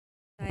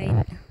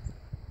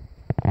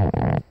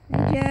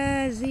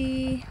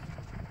Jazzy.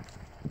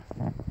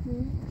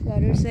 The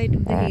other side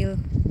of the hill.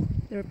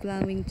 They're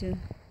plowing too.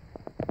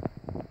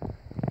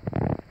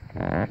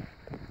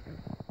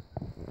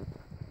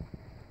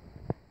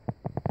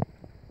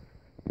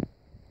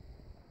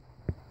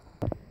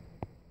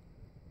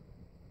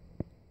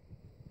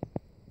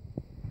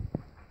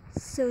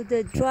 So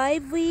the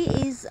driveway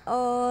is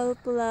all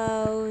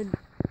plowed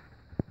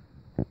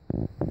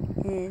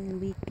and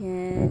we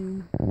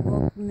can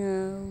walk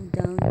now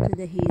down to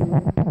the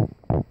hill.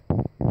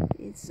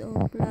 It's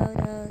all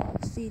plowed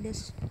out. See the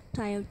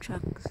tire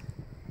trucks.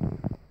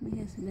 My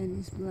husband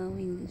is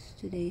plowing this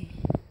today.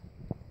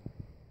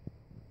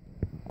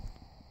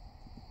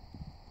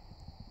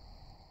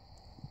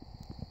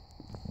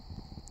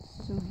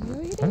 So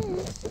here it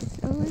is. It's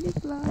already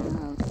plowed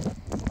out.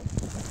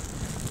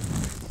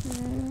 So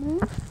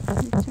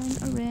we turn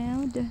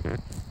around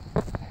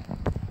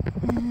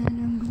and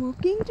I'm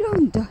walking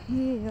down the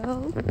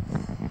hill,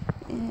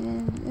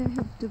 and I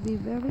have to be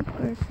very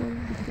careful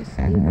because it's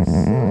so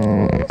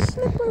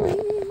slippery.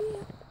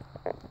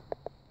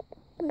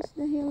 Plus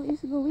the hill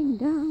is going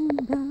down,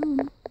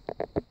 down.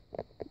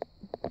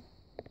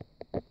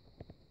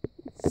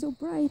 It's so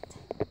bright.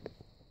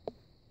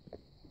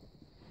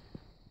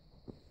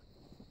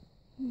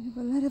 We have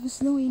a lot of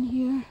snow in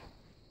here.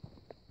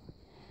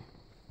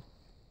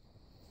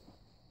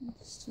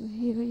 So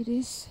here it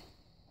is.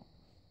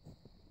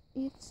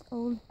 It's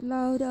all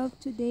plowed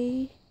out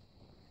today,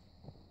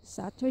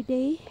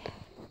 Saturday.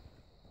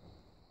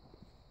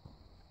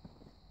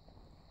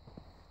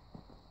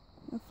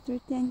 After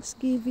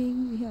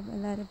Thanksgiving, we have a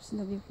lot of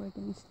snow before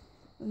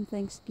on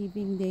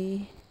Thanksgiving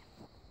Day.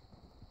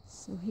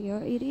 So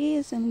here it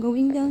is. I'm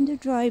going down the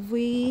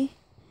driveway.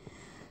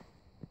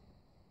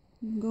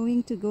 I'm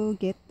going to go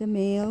get the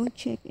mail,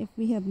 check if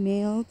we have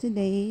mail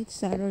today. It's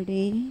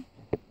Saturday.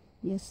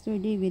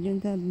 Yesterday we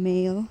didn't have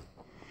mail.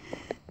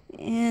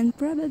 And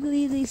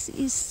probably this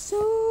is so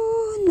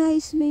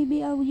nice.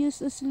 Maybe I'll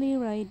use a sleigh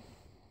ride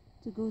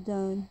to go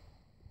down.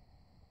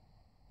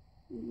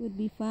 It would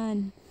be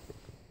fun.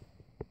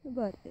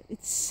 But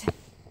it's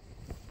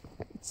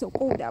so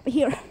cold up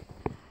here.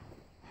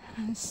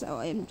 So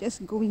I'm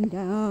just going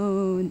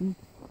down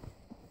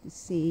to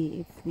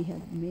see if we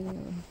have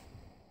mail.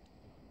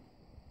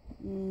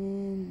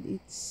 And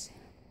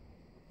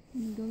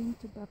I'm going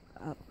to back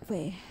up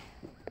there.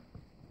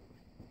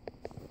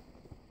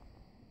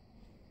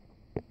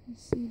 You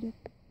see that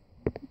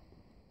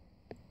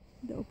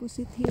the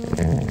opposite hill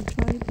the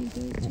driving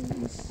there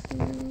too is so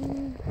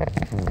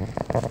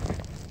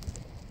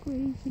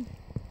crazy.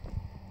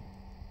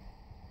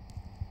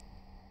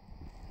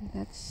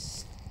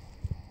 That's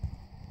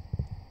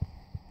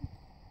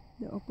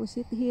the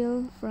opposite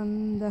hill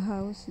from the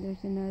house.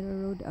 There's another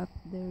road up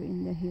there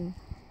in the hill.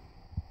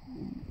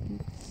 And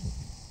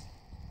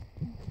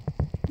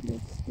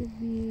that's the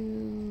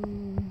view.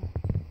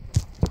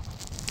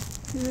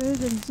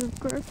 Good, I'm so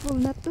careful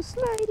not to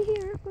slide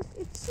here because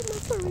it's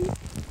slippery.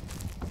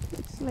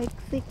 It's like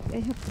thick. I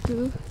have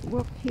to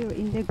walk here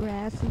in the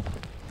grassy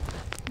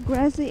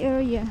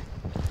area.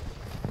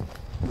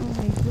 Oh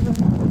my gosh.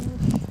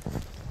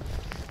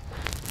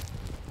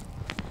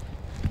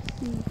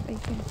 See if I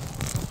can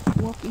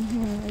walk in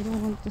here. I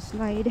don't want to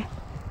slide.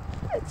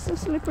 It's so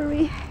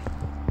slippery.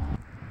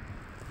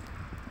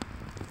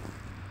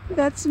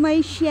 That's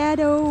my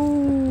shadow.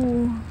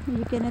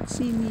 You cannot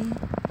see me.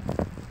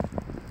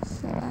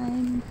 So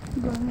I'm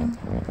gonna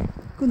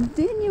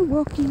continue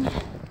walking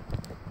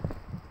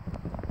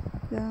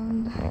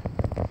down.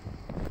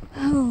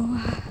 Oh,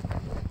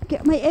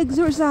 get my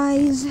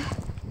exercise.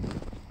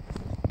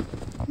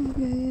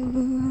 Okay,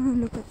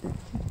 look at that.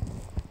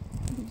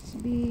 It's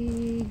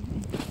big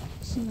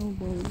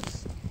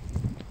snowballs.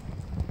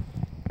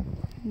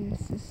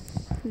 This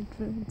is the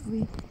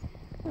driveway.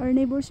 Our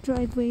neighbor's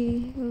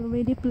driveway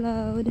already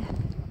plowed.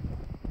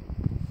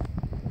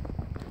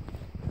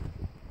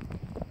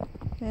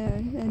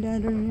 There,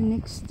 another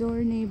next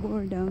door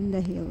neighbor down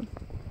the hill.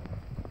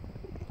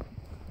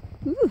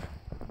 Ooh,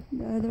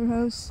 the other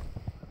house,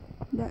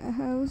 that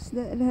house,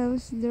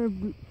 there,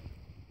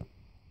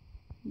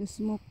 the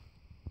smoke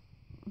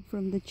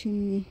from the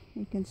chimney.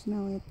 I can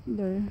smell it.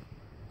 They're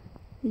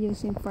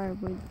using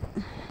firewood.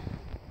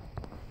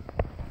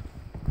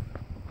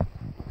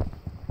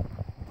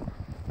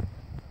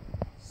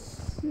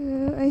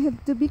 So I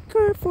have to be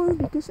careful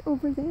because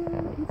over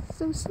there it's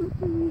so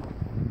slippery.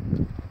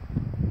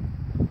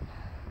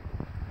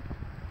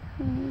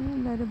 A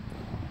lot of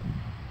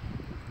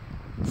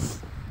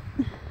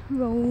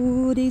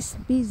road is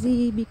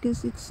busy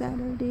because it's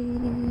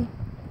Saturday.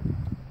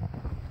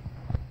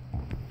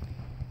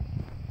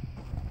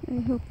 I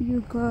hope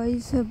you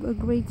guys have a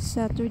great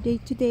Saturday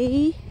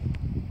today.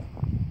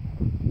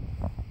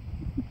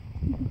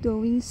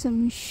 Doing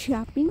some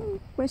shopping,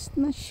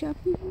 Christmas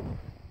shopping.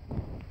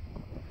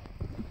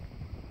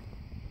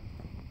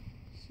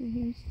 So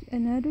here's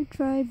another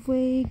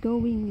driveway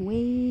going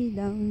way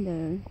down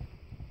there.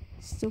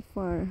 It's so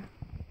far.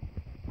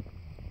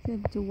 I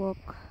have to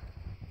walk.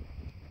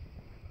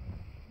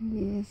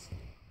 Yes.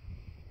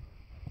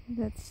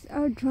 That's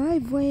our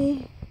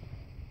driveway.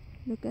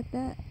 Look at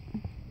that.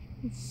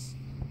 It's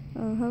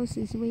our house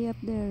is way up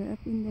there, up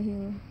in the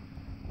hill.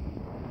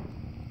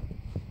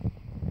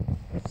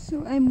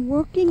 So I'm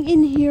walking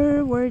in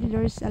here where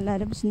there's a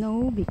lot of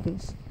snow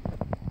because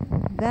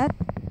that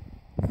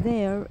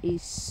there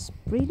is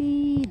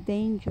pretty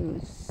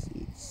dangerous.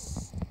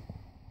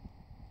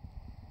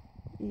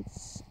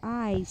 It's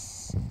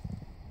ice,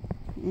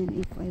 and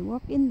if I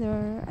walk in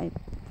there, I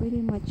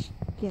pretty much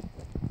get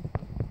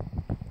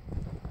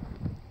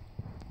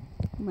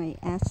my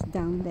ass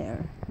down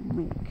there,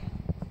 make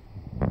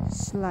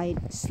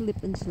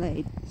slip and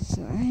slide.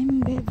 So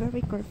I'm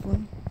very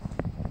careful.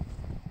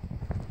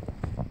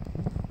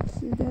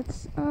 So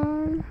that's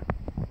our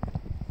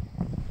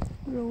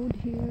road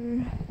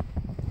here.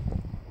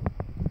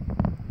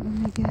 Oh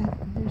my god,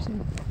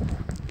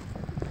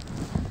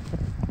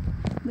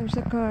 there's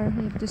a car. I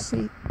have to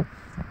say,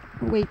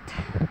 wait.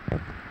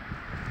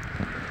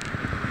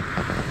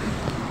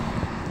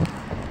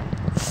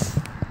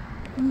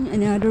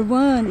 Another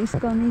one is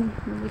coming.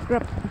 Holy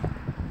crap.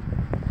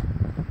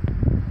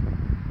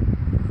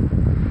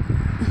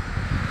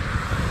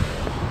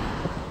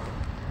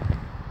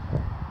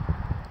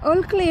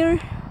 All clear.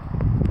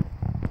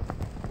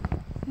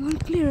 All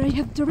clear. I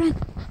have to run.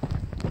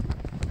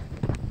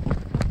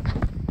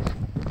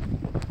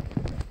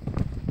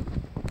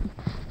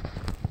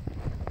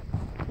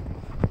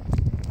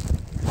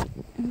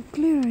 All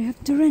clear. I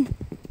have to run.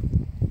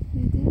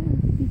 There,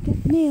 we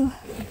got mail.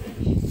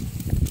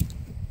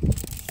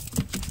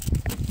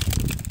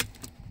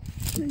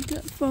 I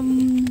got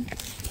from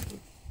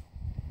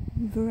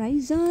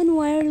Verizon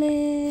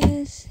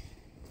Wireless.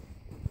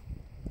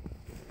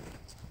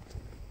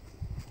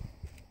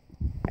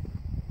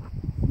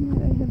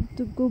 Now I have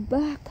to go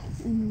back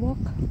and walk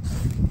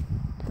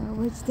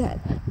towards that.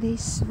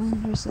 This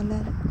one, there's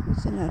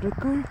another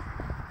car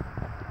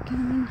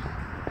coming.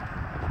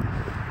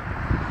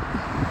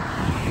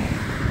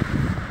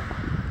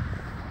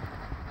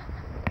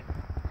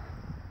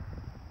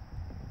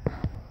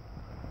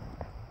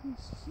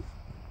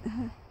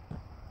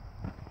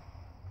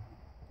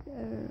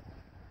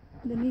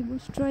 The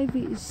neighbor's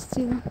driveway is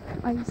still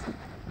icy.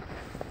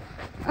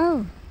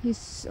 Oh,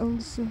 he's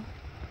also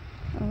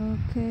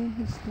okay.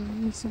 He's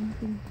doing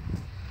something.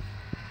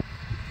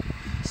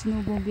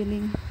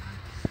 Snowmobiling.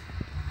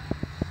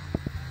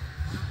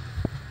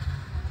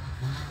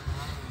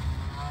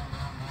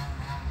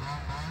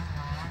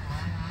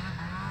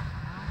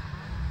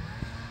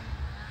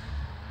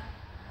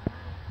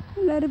 A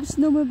lot of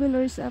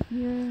snowmobilers up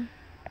here.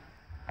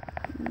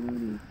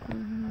 Really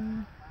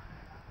cool.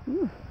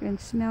 Ooh, can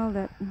smell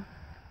that.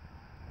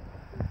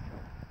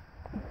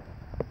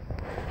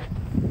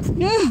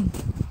 Yeah.